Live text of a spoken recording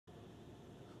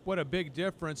What a big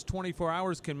difference 24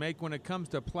 hours can make when it comes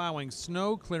to plowing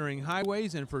snow, clearing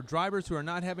highways, and for drivers who are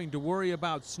not having to worry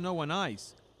about snow and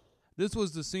ice. This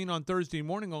was the scene on Thursday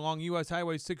morning along U.S.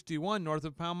 Highway 61 north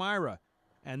of Palmyra.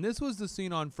 And this was the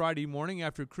scene on Friday morning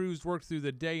after crews worked through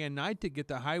the day and night to get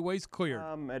the highways cleared.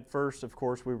 At first, of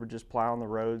course, we were just plowing the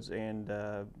roads, and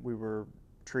we were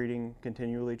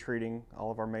continually treating all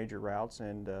of our major routes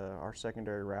and our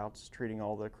secondary routes, treating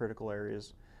all the critical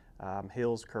areas,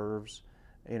 hills, curves,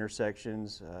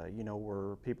 intersections,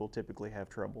 where people typically have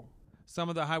trouble. Some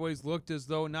of the highways looked as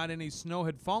though not any snow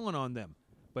had fallen on them.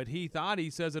 But Heath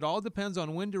Oddie says it all depends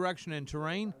on wind direction and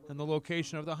terrain and the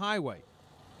location of the highway.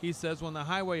 He says when the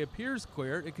highway appears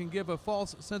clear, it can give a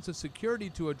false sense of security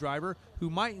to a driver who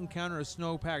might encounter a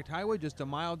snow-packed highway just a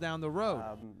mile down the road.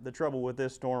 The trouble with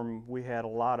this storm, we had a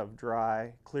lot of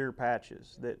dry, clear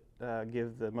patches that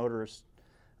give the motorist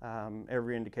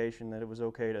every indication that it was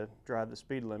okay to drive the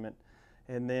speed limit.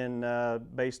 And then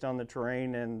based on the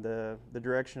terrain and the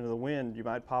direction of the wind, you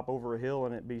might pop over a hill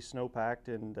and it be snow-packed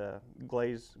and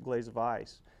glaze of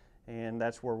ice. And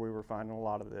that's where we were finding a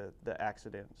lot of the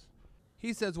accidents.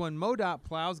 He says when MODOT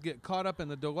plows get caught up in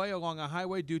the delay along a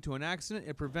highway due to an accident,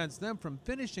 it prevents them from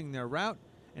finishing their route,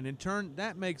 and in turn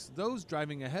that makes those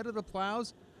driving ahead of the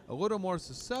plows a little more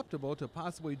susceptible to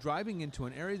possibly driving into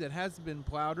an area that hasn't been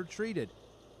plowed or treated.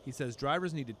 He says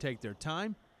drivers need to take their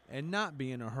time and not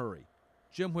be in a hurry.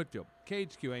 Jim Whitfield,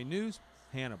 KHQA News,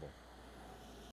 Hannibal.